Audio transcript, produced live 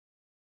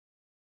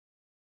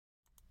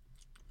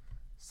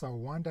So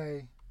one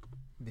day,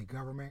 the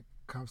government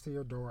comes to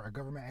your door, a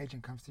government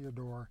agent comes to your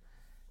door,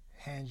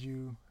 hands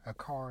you a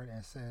card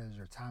and says,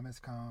 your time has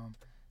come,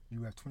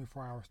 you have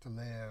 24 hours to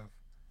live,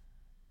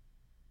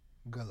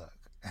 good luck.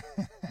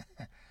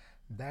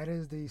 That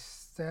is the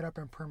setup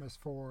and premise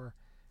for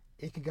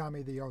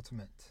Ikigami the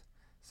Ultimate.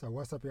 So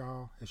what's up,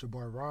 y'all? It's your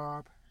boy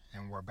Rob,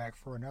 and we're back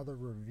for another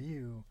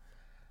review.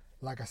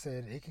 Like I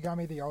said,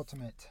 Ikigami the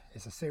Ultimate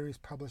is a series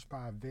published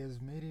by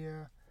Viz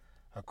Media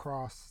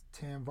across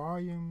 10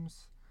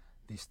 volumes.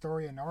 The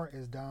story and art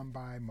is done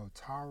by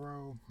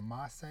Motaro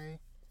Mase.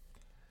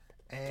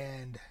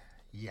 And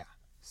yeah,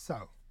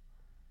 so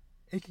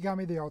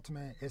Ikigami the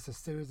Ultimate is a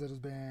series that has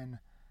been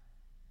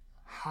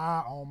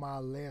high on my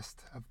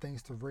list of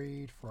things to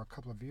read for a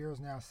couple of years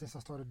now, since I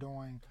started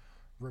doing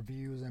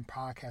reviews and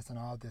podcasts and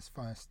all this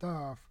fun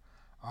stuff.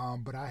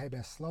 But I have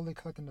been slowly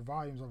collecting the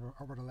volumes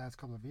over the last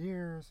couple of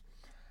years.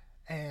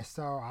 And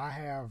so I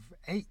have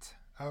 8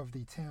 of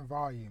the 10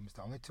 volumes.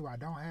 The only 2 I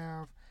don't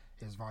have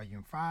is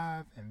volume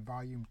 5 and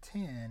volume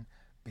 10,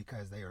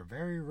 because they are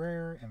very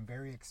rare and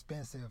very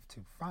expensive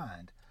to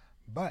find.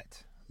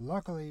 But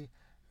luckily,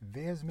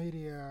 Viz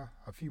Media,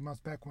 a few months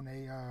back when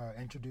they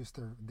introduced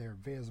their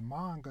Viz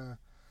Manga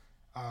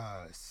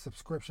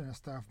subscription and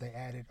stuff, they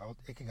added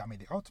Ikigami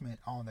the Ultimate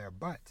on there.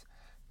 But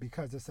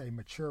because it's a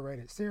mature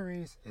rated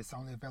series, it's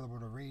only available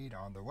to read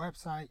on the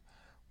website,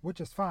 which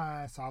is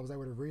fine. So I was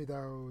able to read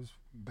those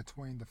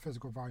between the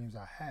physical volumes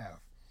I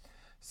have.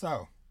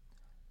 So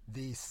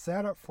the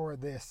setup for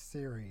this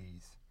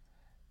series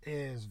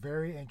is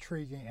very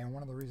intriguing, and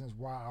one of the reasons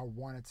why I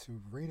wanted to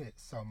read it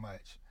so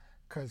much,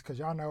 because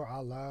y'all know I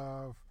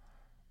love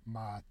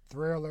my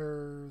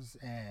thrillers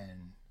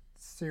and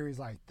series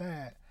like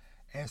that.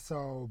 And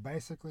so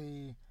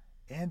basically,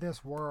 in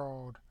this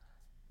world,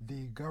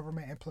 the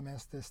government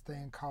implements this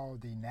thing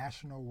called the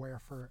National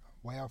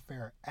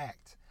Welfare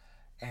Act,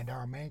 and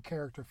our main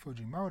character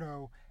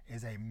Fujimoto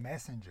is a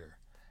messenger.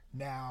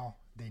 Now,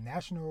 the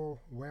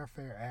National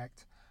Welfare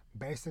Act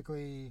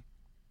basically,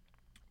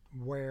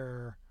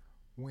 where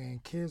when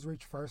kids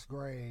reach first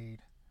grade,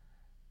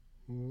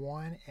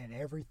 1 in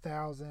every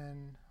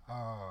 1,000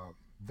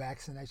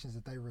 vaccinations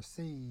that they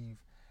receive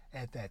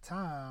at that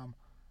time,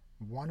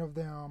 one of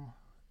them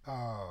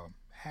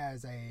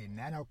has a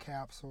nano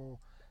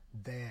capsule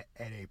that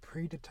at a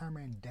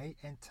predetermined date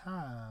and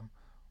time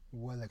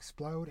will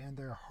explode in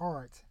their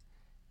heart,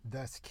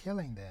 thus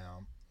killing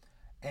them.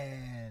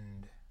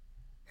 And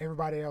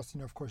everybody else,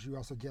 of course, you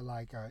also get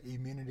like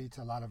immunity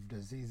to a lot of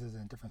diseases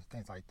and different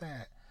things like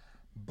that.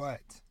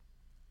 But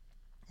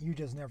you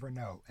just never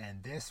know.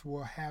 And this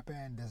will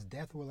happen, this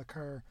death will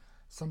occur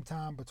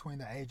sometime between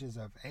the ages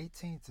of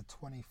 18 to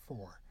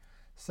 24.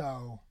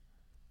 So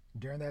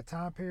during that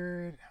time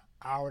period,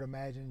 I would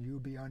imagine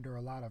you'd be under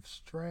a lot of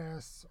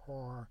stress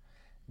or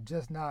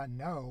just not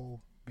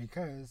know,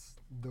 because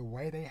the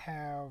way they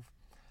have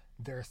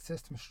their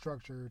system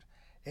structured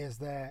is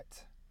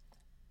that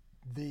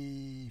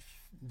the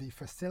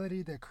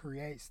facility that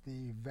creates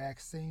the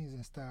vaccines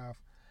and stuff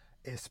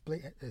is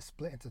split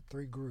into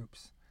 3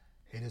 groups.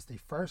 It is the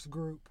first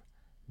group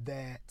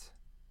that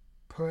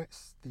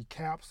puts the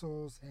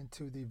capsules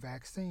into the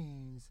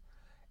vaccines,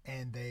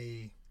 and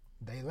they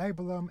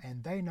label them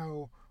and they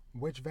know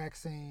which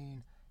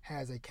vaccine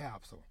has a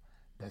capsule.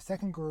 The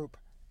second group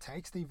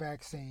takes the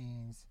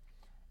vaccines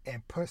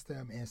and puts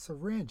them in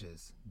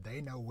syringes.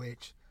 They know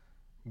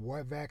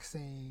what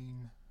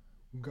vaccine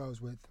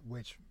goes with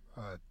which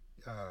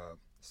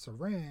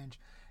syringe.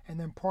 And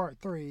then part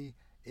 3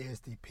 is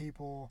the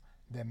people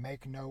that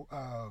make note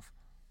of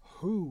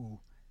who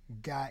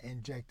got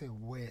injected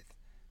with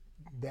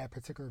that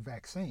particular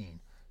vaccine.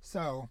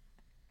 So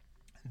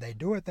they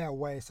do it that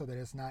way so that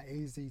it's not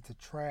easy to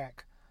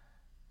track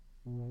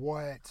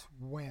what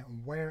went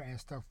where and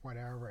stuff,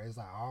 whatever. It's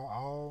like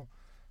all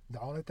the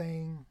only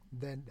thing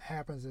that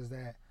happens is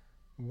that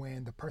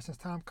when the person's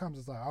time comes,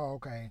 it's like, oh,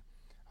 okay,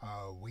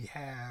 we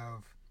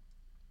have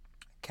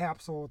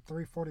capsule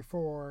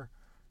 344,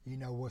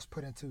 was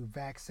put into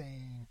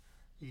vaccine,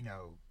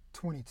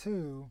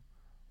 22.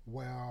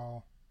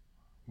 Well,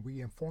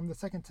 we informed the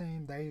second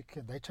team. They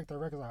checked their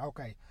records, like,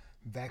 okay,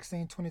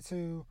 vaccine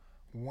 22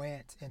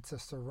 went into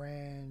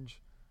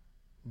syringe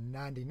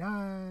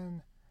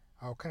 99.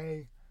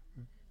 Okay,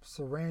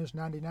 syringe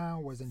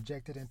 99 was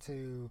injected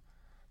into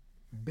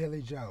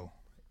Billy Joe,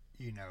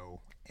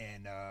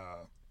 in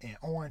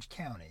Orange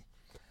County.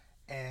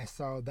 And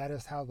so that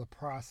is how the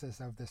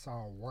process of this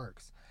all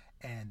works.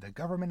 And the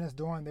government is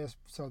doing this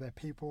so that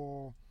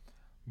people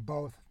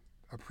both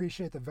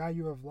appreciate the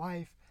value of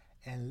life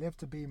and live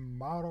to be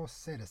model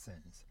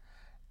citizens.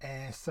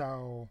 And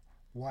so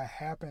what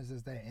happens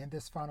is that in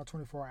this final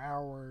 24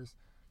 hours,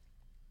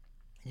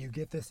 you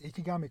get this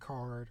Ikigami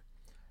card,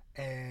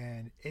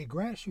 and it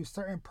grants you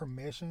certain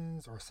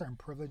permissions or certain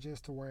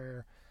privileges to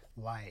where,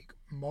 like,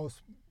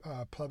 most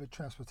public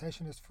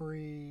transportation is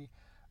free.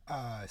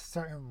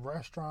 Certain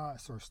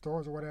restaurants or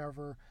stores or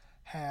whatever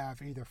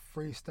have either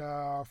free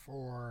stuff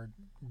or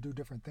do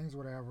different things,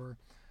 whatever,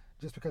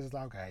 just because it's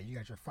like, okay, you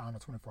got your final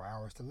 24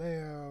 hours to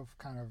live,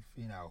 kind of,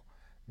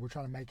 we're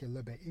trying to make it a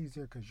little bit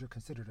easier because you're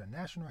considered a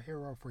national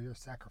hero for your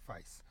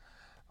sacrifice.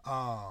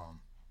 Um,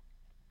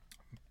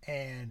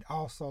 and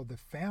also the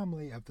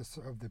family of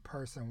the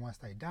person once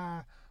they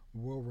die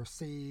will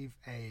receive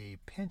a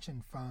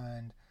pension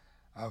fund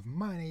of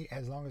money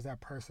as long as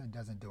that person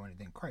doesn't do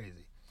anything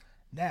crazy.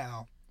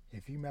 Now,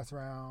 if you mess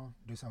around,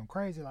 do something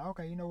crazy, like,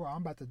 okay, you know what,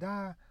 I'm about to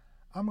die,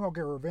 I'm gonna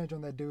get revenge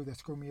on that dude that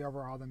screwed me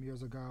over all them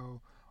years ago,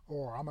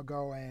 or I'm gonna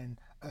go and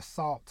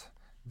assault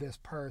this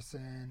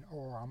person,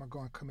 or I'm gonna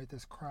go and commit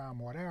this crime,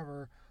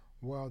 whatever.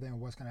 Well, then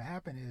what's gonna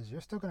happen is you're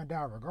still gonna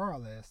die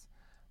regardless,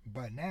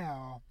 but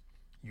now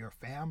your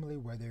family,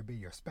 whether it be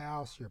your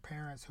spouse, your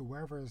parents,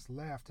 whoever is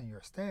left in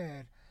your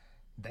stead,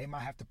 they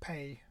might have to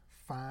pay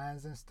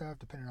fines and stuff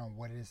depending on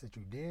what it is that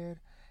you did,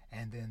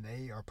 and then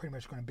they are pretty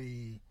much going to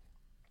be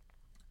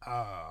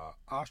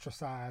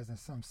ostracized in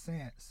some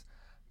sense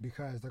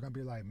because they're going to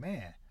be like,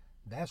 man,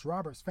 that's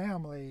Robert's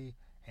family,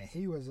 and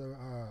he was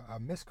a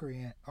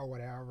miscreant or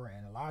whatever.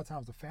 And a lot of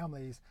times the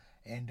families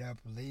end up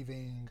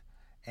leaving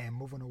and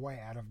moving away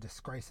out of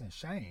disgrace and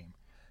shame.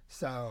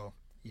 So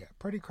yeah,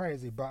 pretty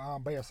crazy.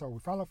 But yeah, so we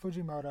follow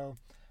Fujimoto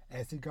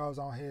as he goes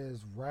on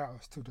his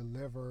routes to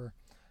deliver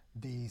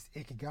these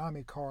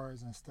Ikigami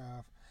cards and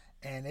stuff.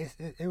 And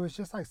it was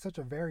just like such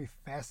a very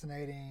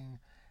fascinating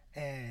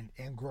and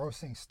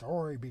engrossing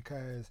story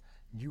because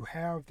you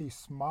have these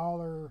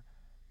smaller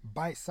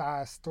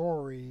bite-sized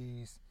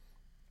stories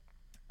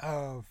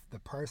of the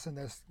person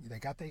they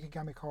got the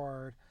Ikigami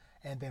card,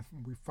 and then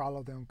we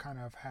follow them kind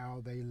of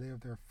how they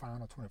live their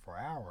final 24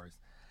 hours.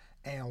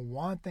 And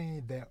one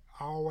thing that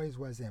always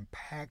was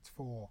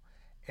impactful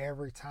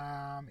every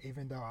time,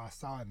 even though I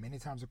saw it many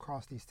times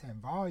across these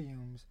 10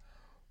 volumes,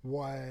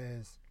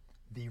 was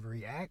the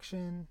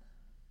reaction,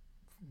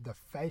 the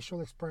facial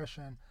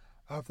expression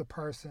of the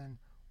person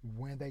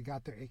when they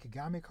got their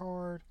Ikigami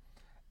card,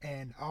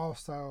 and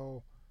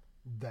also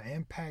the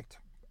impact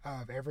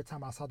of every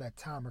time I saw that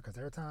timer, because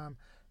every time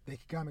the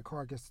Ikigami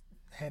card gets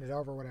handed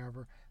over,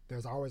 whatever,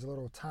 there's always a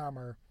little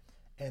timer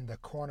in the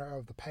corner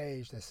of the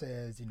page that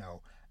says,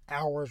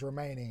 hours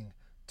remaining,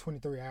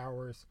 23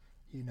 hours,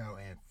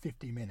 and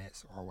 50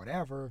 minutes or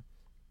whatever.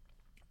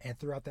 And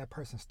throughout that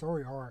person's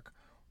story arc,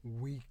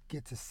 we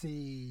get to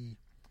see,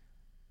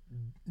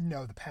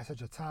 the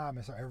passage of time.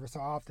 And so every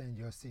so often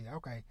you'll see,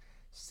 okay,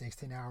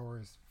 16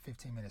 hours,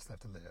 15 minutes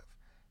left to live,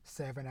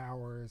 7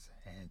 hours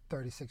and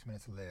 36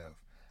 minutes to live,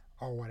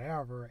 or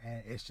whatever.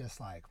 And it's just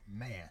like,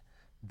 man,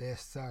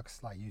 this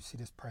sucks. Like, you see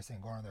this person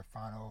going on their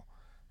final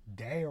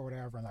day or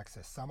whatever. And like I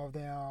said, some of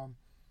them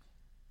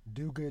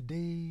do good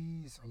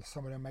deeds, or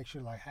some of them make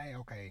sure, like, hey,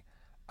 okay,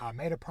 I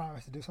made a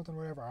promise to do something,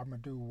 whatever. I'm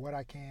going to do what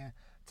I can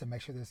to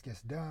make sure this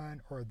gets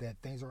done, or that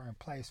things are in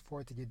place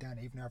for it to get done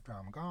even after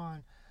I'm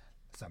gone.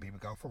 Some people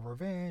go for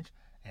revenge,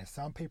 and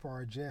some people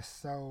are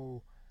just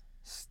so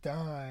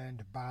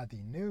stunned by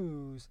the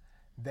news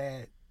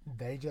that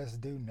they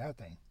just do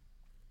nothing.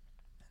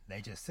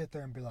 They just sit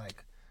there and be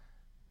like,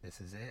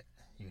 this is it.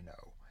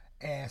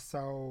 And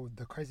so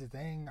the crazy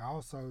thing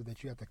also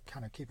that you have to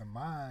kind of keep in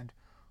mind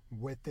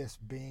with this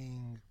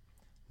being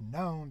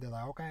known, that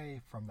like,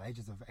 okay, from the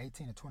ages of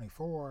 18 to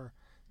 24,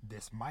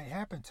 this might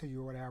happen to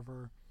you or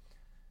whatever.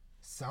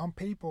 Some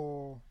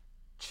people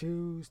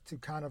choose to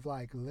kind of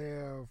like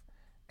live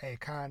a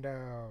kind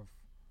of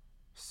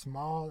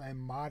small and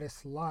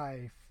modest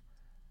life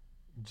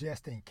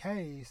just in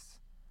case.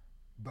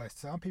 But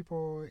some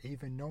people,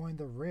 even knowing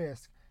the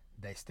risk,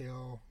 they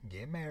still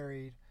get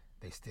married,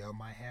 they still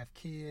might have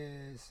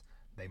kids,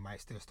 they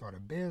might still start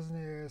a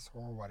business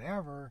or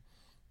whatever.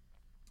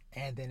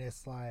 And then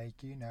it's like,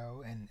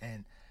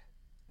 and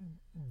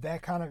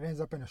that kind of ends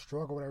up in a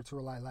struggle, whatever, to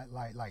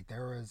like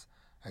there was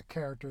a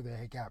character that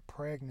had got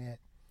pregnant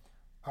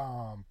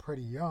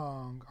pretty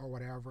young or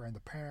whatever, and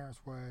the parents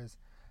was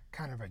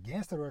kind of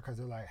against it because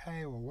they're like,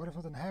 hey, well, what if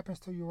something happens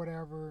to you,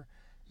 whatever,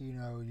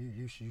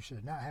 you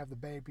should not have the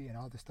baby and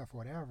all this stuff,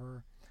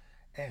 whatever.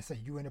 And so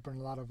you end up in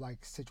a lot of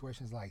like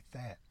situations like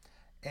that.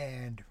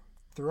 And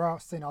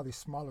throughout seeing all these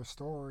smaller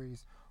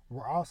stories,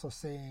 we're also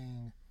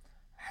seeing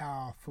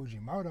how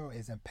Fujimoto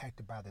is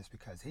impacted by this,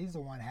 because he's the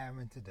one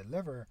having to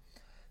deliver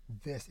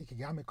this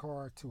Ikigami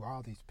card to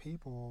all these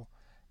people.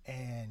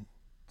 And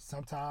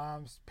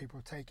sometimes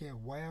people take it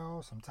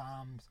well,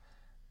 sometimes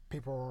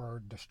people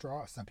are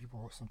distraught,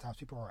 sometimes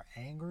people are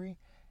angry,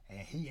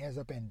 and he ends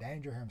up in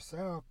danger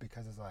himself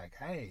because it's like,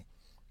 hey,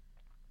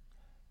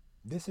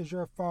 this is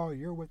your fault,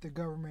 you're with the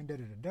government, da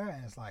da da da.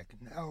 And it's like,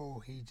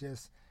 no,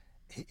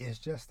 it's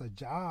just a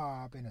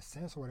job in a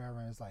sense or whatever.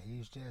 And it's like,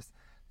 he's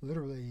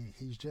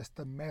just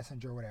the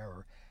messenger or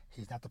whatever.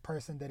 He's not the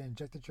person that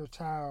injected your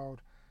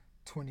child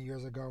 20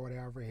 years ago,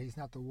 whatever. He's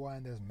not the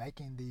one that's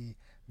making the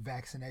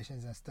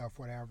vaccinations and stuff,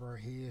 whatever.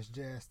 He is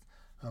just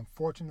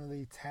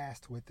unfortunately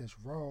tasked with this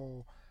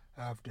role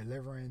of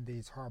delivering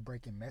these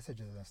heartbreaking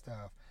messages and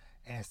stuff.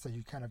 And so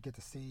you kind of get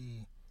to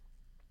see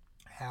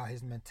how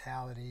his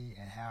mentality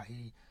and how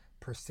he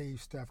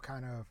perceives stuff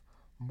kind of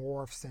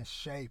morphs and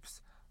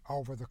shapes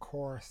over the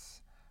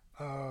course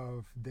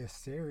of this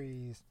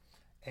series.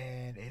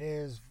 And it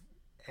is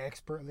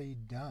expertly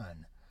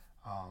done.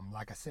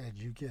 Like I said,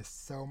 you get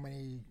so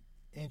many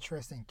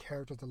interesting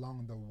characters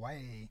along the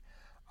way,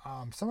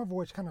 some of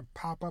which kind of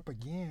pop up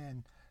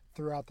again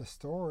throughout the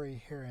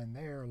story here and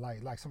there,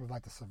 like some of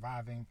like the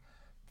surviving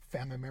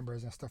family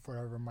members and stuff,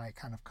 whatever might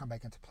kind of come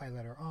back into play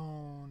later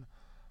on,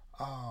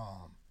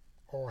 um,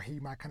 or he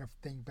might kind of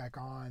think back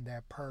on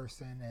that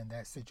person and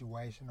that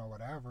situation or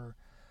whatever.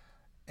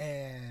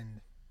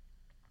 And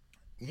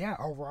yeah,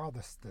 overall,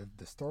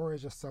 the story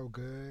is just so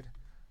good.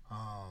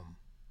 Um,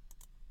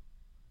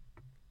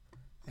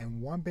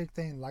 and one big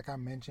thing, like I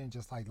mentioned,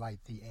 just like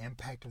the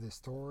impact of the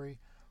story.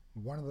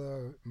 One of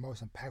the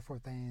most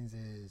impactful things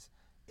is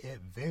it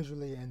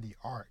visually and the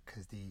art,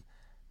 because the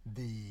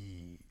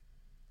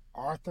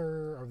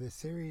author of this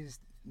series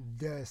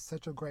does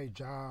such a great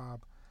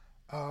job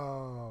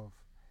of,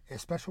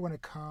 especially when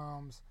it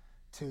comes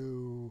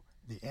to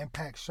the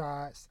impact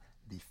shots,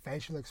 the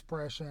facial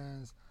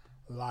expressions,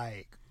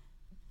 like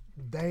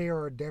they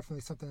are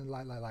definitely something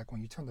like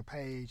when you turn the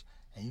page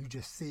and you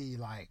just see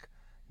like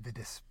the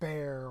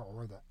despair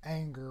or the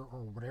anger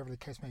or whatever the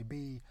case may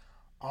be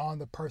on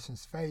the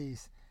person's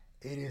face.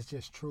 It is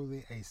just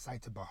truly a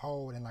sight to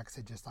behold, and like I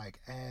said, just like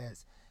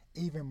adds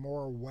even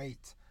more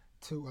weight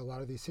to a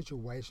lot of these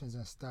situations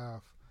and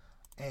stuff.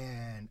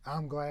 And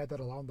I'm glad that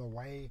along the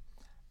way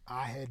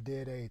I had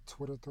did a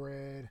Twitter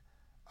thread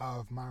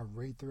of my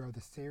read through of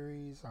the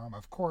series.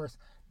 Of course,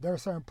 there are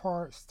certain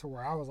parts to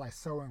where I was like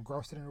so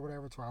engrossed in it or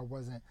whatever, to where I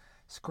wasn't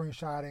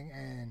screenshotting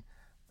and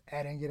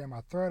adding it in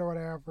my thread or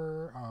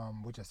whatever,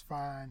 which is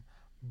fine.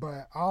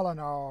 But all in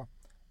all,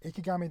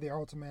 Ikigami the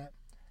Ultimate,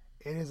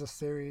 it is a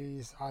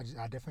series. I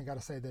definitely got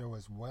to say that it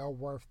was well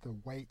worth the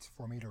wait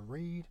for me to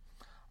read.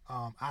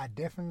 I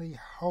definitely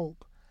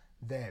hope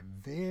that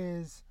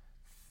Viz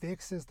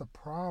fixes the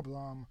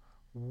problem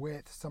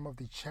with some of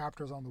the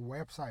chapters on the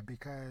website,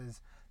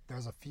 because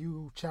there's a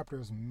few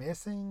chapters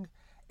missing,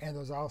 and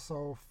there's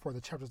also, for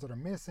the chapters that are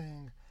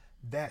missing,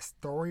 that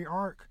story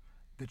arc,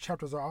 the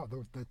chapters are all,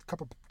 the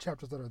couple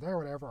chapters that are there,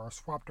 whatever, are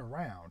swapped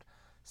around.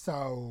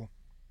 So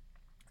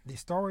the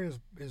story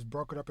is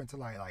broken up into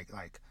like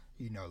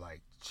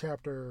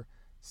chapter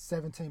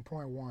 17.1,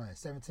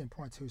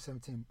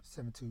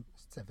 17.2,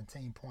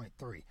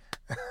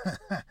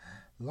 17.3.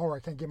 Lord, I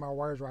can't get my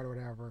words right or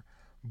whatever.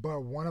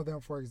 But one of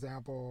them, for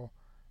example,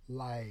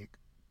 like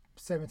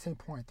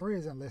 17.3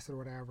 isn't listed or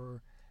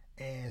whatever,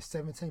 and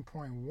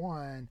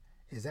 17.1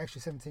 is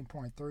actually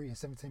 17.3, and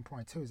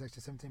 17.2 is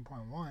actually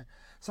 17.1.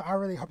 So I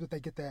really hope that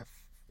they get that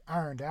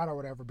ironed out or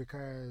whatever,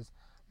 because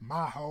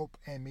my hope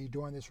in me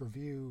doing this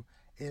review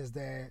is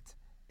that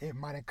it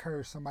might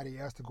encourage somebody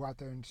else to go out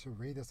there and to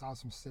read this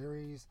awesome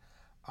series.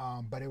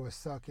 But it would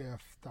suck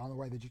if the only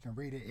way that you can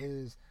read it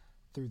is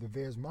through the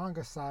Viz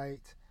Manga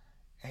site,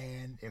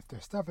 and if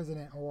their stuff isn't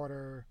in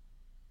order,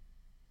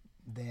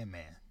 then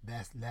man,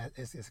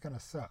 it's gonna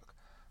suck.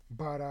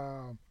 But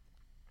all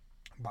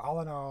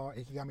in all,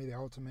 Ikigami the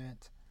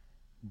Ultimate,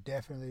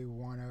 definitely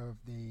one of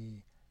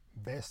the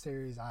best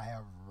series I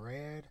have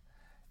read,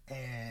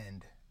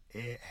 and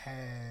it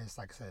has,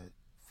 like I said,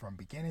 from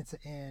beginning to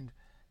end,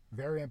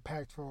 very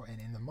impactful.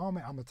 And in the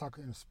moment, I'm gonna talk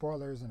in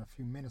spoilers in a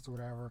few minutes or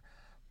whatever,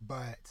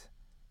 but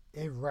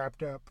it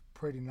wrapped up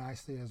pretty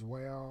nicely as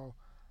well.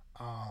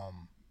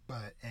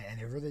 But and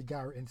it really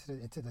got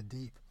into the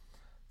deep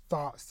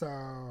thoughts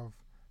of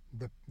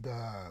the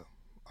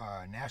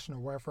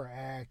National Welfare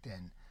Act,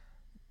 and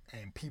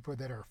people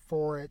that are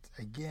for it,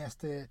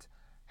 against it,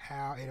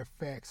 how it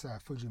affects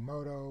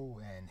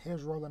Fujimoto and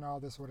his role in all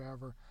this,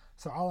 whatever.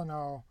 So all in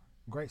all,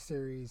 great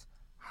series,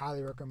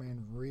 highly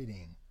recommend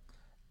reading.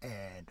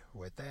 And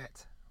with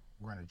that,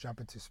 we're going to jump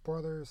into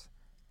spoilers.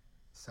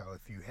 So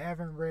if you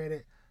haven't read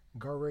it,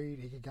 go read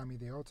Ikigami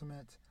the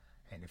Ultimate.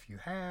 And if you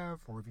have,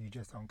 or if you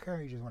just don't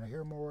care, you just want to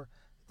hear more,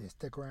 then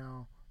stick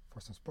around for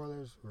some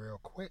spoilers real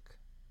quick.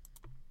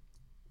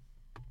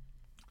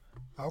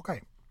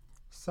 Okay,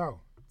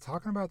 so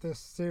talking about this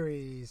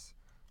series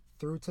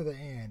through to the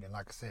end, and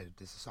like I said,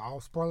 this is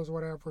all spoilers or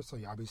whatever, so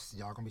y'all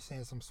gonna be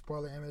seeing some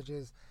spoiler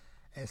images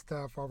and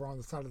stuff over on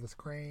the side of the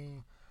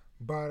screen.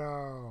 But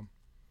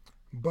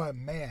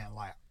man,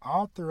 like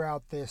all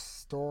throughout this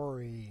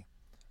story,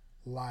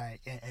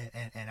 like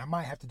and I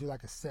might have to do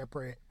like a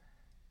separate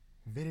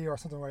video or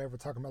something or whatever,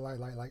 talking about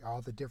like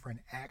all the different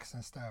acts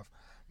and stuff.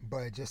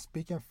 But just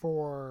speaking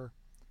for,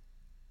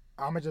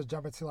 I'm gonna just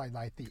jump into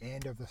like the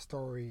end of the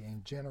story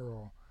in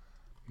general,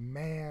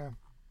 man.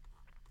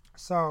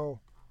 So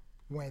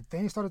when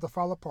things started to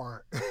fall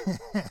apart,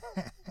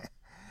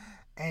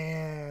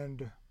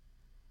 and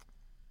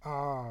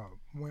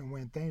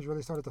when things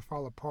really started to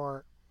fall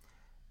apart,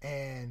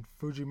 and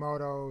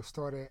Fujimoto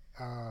started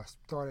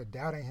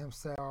doubting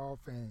himself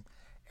and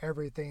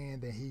everything,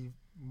 that he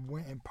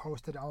went and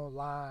posted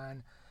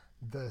online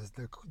the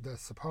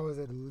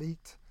supposed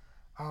leaked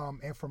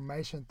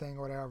information thing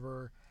or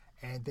whatever.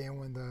 And then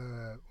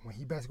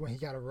when he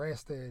got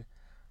arrested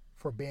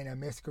for being a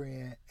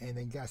miscreant and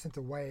then got sent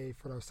away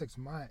for those 6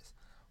 months,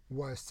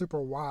 was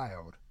super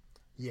wild.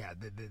 Yeah,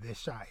 this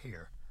shot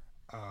here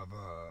of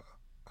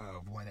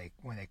when they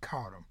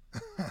caught him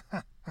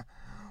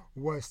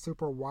was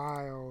super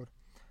wild.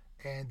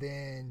 And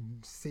then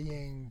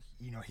seeing,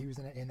 he was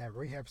in that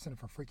rehab center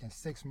for freaking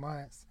 6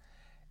 months.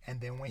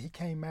 And then when he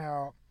came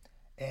out,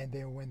 and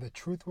then when the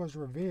truth was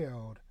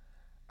revealed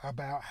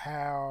about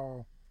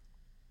how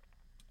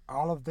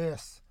all of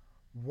this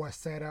was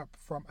set up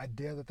from a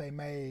deal that they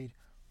made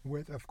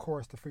with, of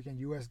course, the freaking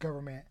U.S.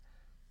 government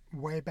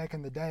way back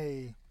in the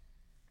day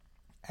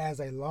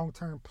as a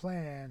long-term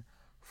plan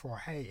for,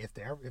 hey, if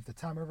the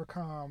time ever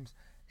comes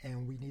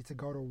and we need to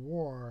go to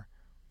war,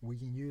 we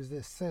can use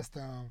this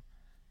system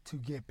to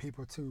get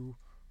people to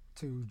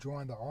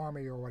join the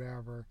army or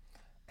whatever.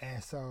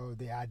 And so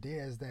the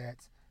idea is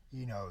that,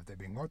 they've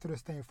been going through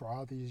this thing for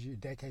all these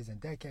decades and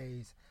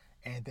decades,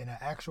 and then an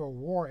actual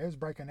war is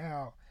breaking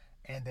out,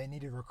 and they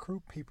need to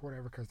recruit people or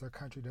whatever because their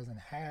country doesn't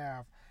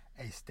have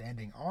a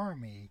standing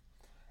army.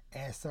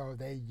 And so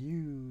they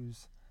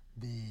use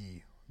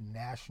the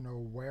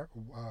National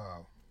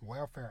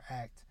Welfare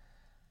Act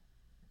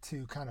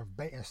to kind of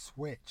bait and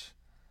switch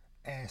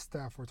and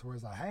stuff, where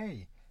it's like,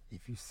 hey,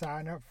 if you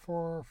sign up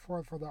for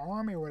the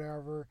army or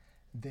whatever,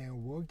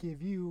 then we'll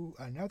give you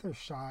another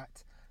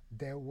shot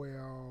that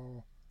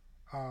will.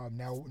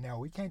 Now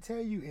we can't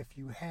tell you if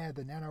you had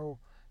the nano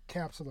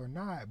capsule or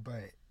not,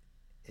 but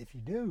if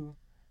you do,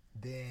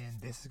 then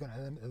this is going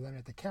to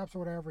eliminate the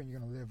capsule or whatever, and you're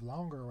going to live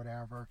longer or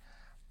whatever.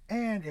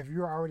 And if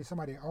you're already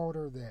somebody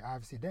older that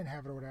obviously didn't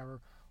have it or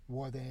whatever,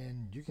 well,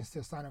 then you can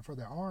still sign up for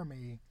the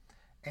army,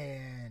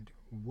 and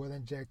we'll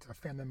inject a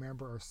family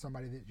member or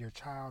somebody, that your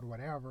child,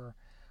 whatever,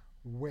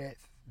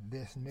 with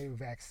this new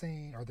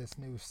vaccine or this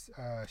new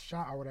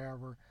shot or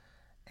whatever,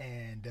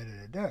 and da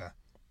da da da.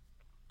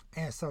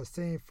 And so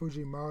seeing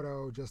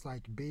Fujimoto just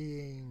like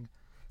being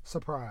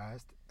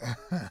surprised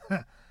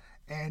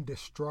and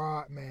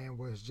distraught, man,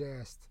 was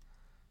just,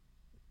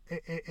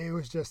 it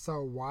was just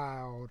so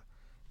wild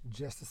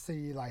just to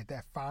see like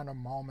that final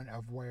moment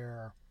of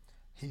where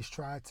he's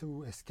trying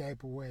to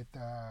escape with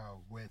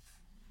the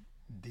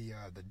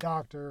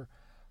doctor,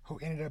 who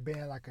ended up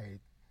being like a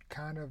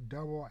kind of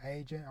double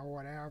agent or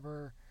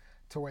whatever,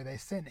 to where they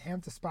sent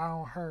him to spy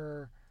on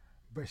her,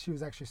 but she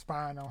was actually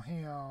spying on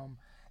him.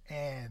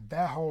 And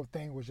that whole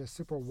thing was just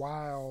super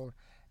wild.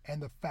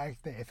 And the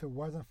fact that if it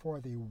wasn't for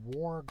the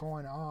war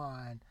going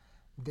on,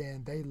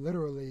 then they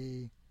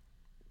literally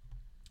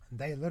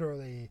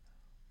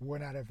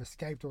would not have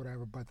escaped or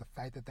whatever. But the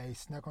fact that they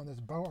snuck on this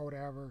boat or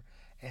whatever,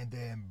 and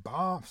then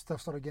stuff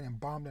started getting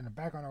bombed in the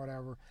background or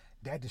whatever,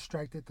 that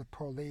distracted the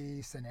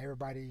police and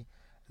everybody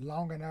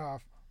long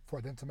enough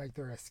for them to make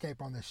their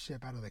escape on the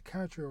ship out of the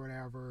country or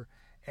whatever.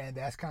 And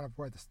that's kind of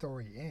where the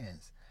story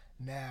ends.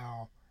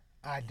 Now,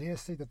 I did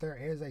see that there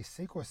is a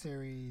sequel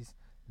series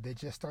that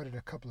just started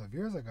a couple of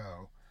years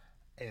ago.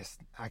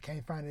 I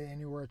can't find it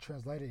anywhere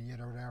translated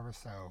yet or whatever,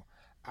 so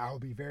I'll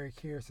be very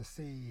curious to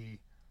see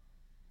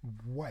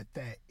what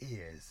that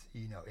is.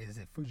 Is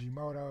it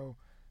Fujimoto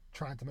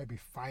trying to maybe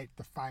fight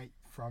the fight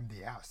from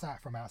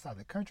outside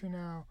the country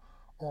now,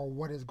 or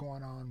what is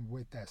going on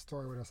with that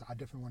story with us? I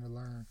definitely want to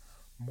learn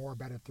more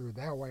about it through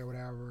that way or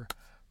whatever.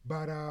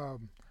 But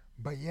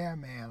yeah,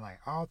 man,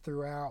 like all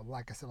throughout,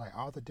 like I said, like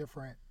all the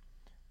different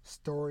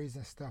stories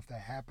and stuff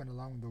that happened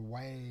along the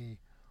way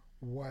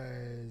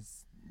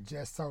was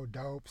just so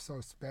dope, so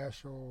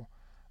special.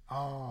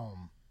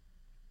 I'm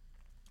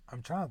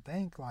trying to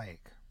think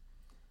like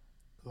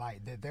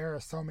that there are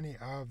so many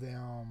of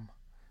them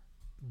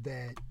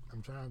that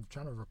I'm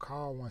trying to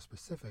recall one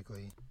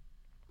specifically.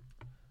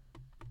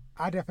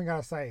 I definitely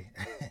gotta say,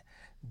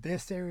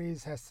 this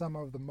series has some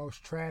of the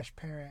most trash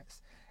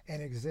parents in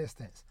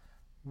existence.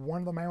 One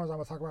of the main ones I'm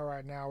gonna talk about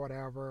right now,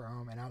 whatever,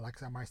 and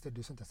I might still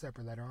do something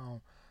separate later on.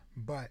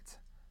 But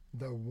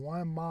the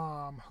one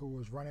mom who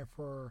was running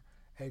for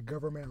a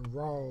government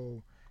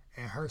role,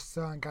 and her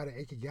son got an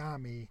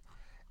Ikigami,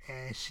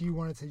 and she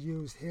wanted to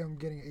use him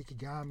getting an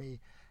Ikigami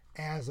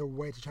as a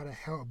way to try to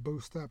help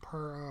boost up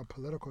her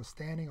political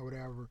standing or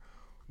whatever,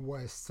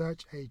 was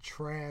such a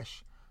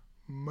trash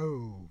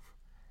move.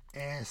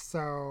 And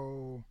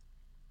so,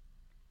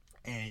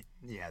 and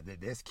yeah,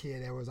 this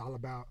kid that was all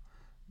about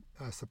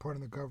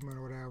supporting the government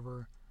or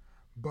whatever.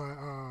 But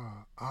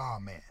oh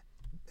man,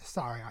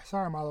 sorry,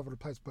 I'm all over the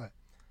place. But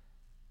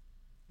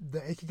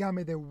the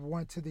Ikigami that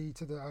went to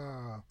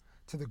the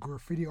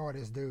graffiti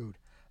artist dude,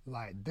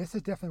 like this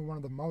is definitely one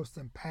of the most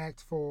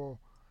impactful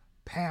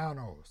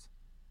panels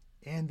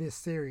in this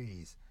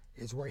series.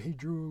 Is where he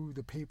drew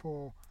the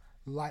people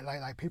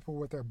like people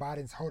with their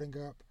bodies holding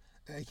up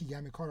the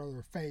Ikigami card over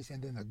their face,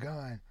 and then the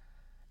gun.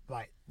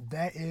 Like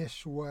that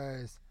ish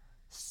was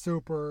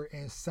super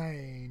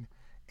insane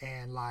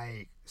and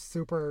like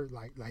super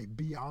like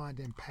beyond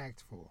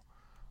impactful.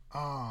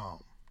 Um,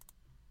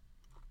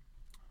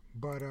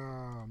 let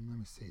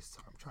me see.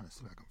 So I'm trying to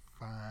see if I can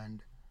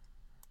find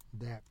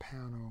that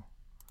panel.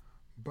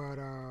 But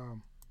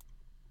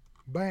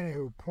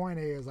anywho, point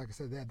is, like I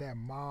said, that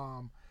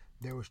mom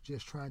that was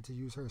just trying to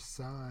use her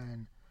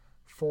son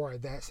for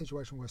that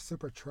situation was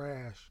super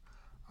trash.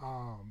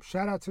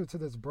 Shout out to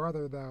this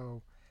brother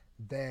though,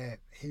 that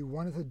he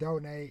wanted to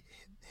donate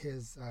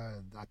his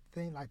I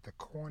think like the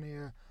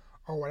cornea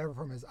or whatever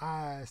from his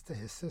eyes to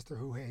his sister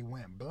who had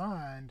went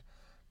blind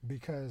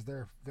because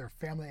their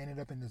family ended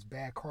up in this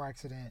bad car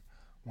accident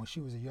when she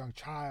was a young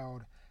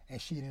child, and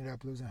she ended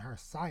up losing her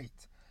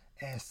sight.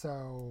 And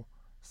so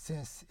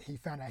since he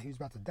found out he was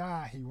about to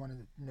die, he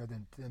wanted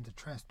them to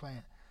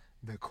transplant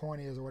the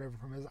corneas or whatever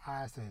from his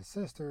eyes to his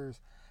sisters.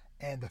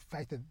 And the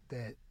fact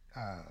that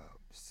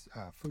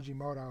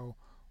Fujimoto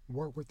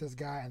worked with this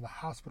guy and the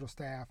hospital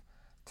staff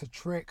to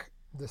trick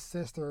the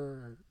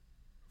sister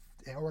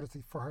in order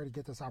for her to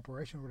get this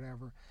operation or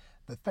whatever,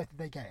 the fact that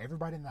they got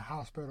everybody in the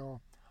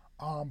hospital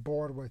on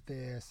board with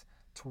this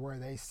to where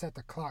they set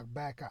the clock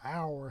back an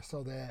hour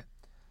so that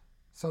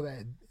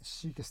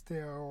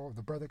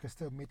the brother could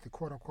still meet the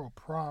quote unquote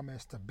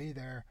promise to be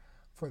there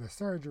for the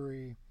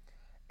surgery.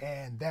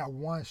 And that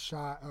one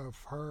shot of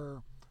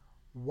her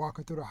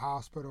walking through the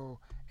hospital,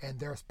 and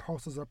there's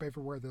posters up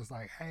everywhere. There's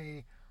like,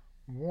 hey,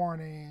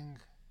 warning,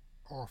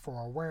 or for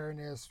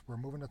awareness, we're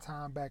moving the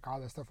time back,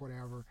 all that stuff,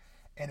 whatever.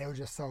 And it was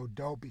just so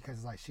dope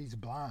because like she's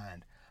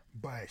blind,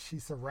 but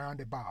she's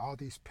surrounded by all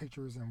these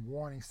pictures and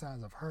warning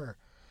signs of her.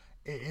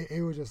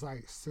 It was just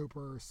like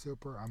super,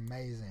 super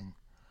amazing.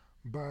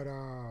 But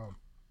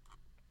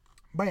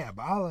yeah,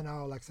 but all in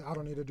all, like I said, I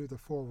don't need to do the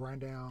full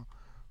rundown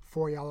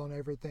for y'all on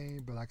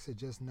everything. But like I said,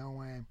 just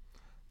knowing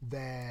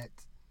that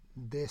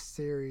this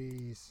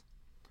series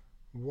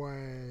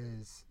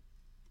was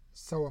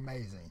so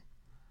amazing.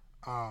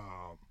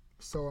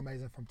 So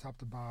amazing from top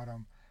to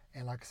bottom.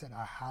 And like I said,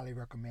 I highly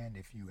recommend,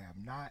 if you have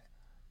not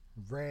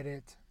read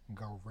it,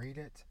 go read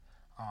it.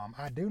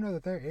 I do know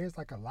that there is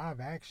like a live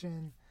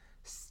action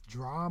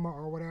drama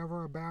or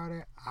whatever about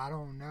it. I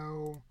don't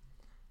know.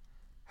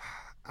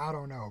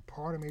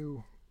 Part of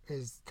me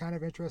is kind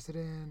of interested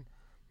in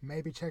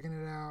maybe checking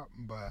it out,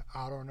 but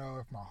I don't know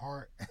if my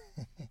heart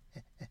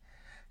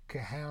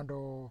could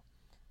handle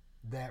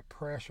that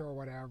pressure or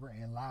whatever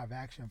in live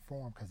action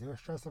form, because it was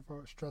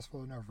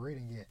stressful enough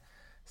reading it.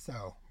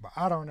 So, but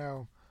I don't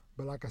know.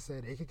 But like I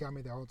said,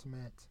 Ikigami the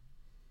Ultimate,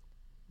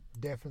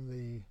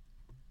 definitely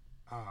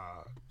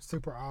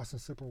super awesome,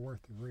 super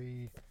worth the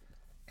read.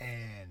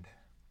 And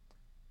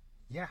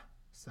yeah,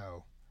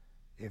 so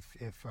if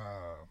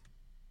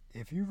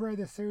you've read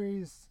this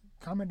series,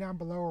 comment down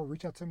below or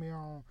reach out to me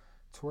on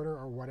Twitter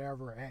or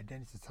whatever at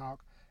Dennis to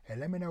Talk, and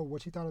let me know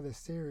what you thought of this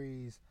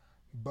series.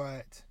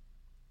 But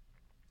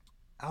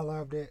I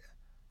loved it.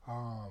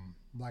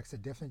 Like I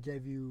said, definitely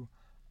gave you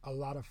a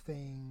lot of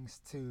things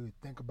to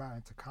think about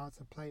and to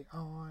contemplate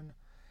on,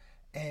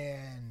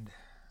 and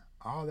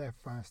all that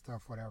fun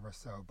stuff, whatever.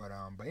 So, but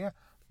yeah.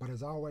 But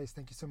as always,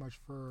 thank you so much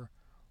for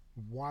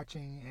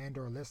watching and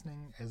or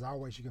listening. As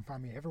always, you can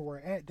find me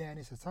everywhere at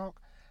Danny's to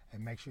Talk,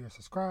 and make sure you're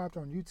subscribed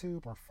on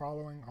YouTube or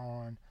following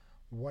on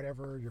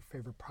whatever your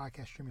favorite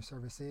podcast streaming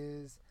service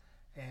is,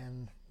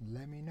 and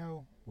let me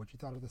know what you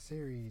thought of the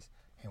series.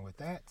 And with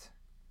that,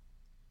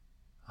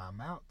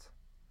 I'm out.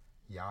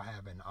 Y'all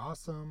have an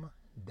awesome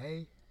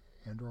day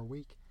and or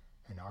week,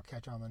 and I'll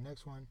catch you on the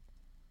next one.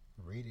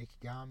 Read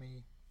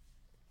Ikigami.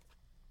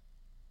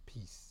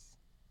 Peace.